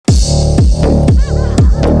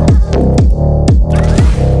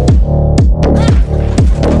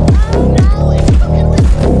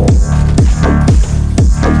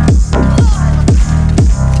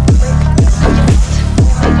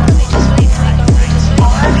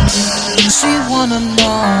She wanna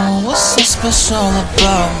know what's so special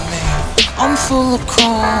about me. I'm full of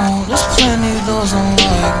chrome, there's plenty those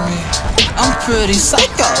unlike me. I'm pretty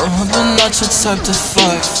psycho, but not your type to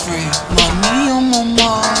fight free. Money on my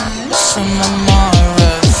mind,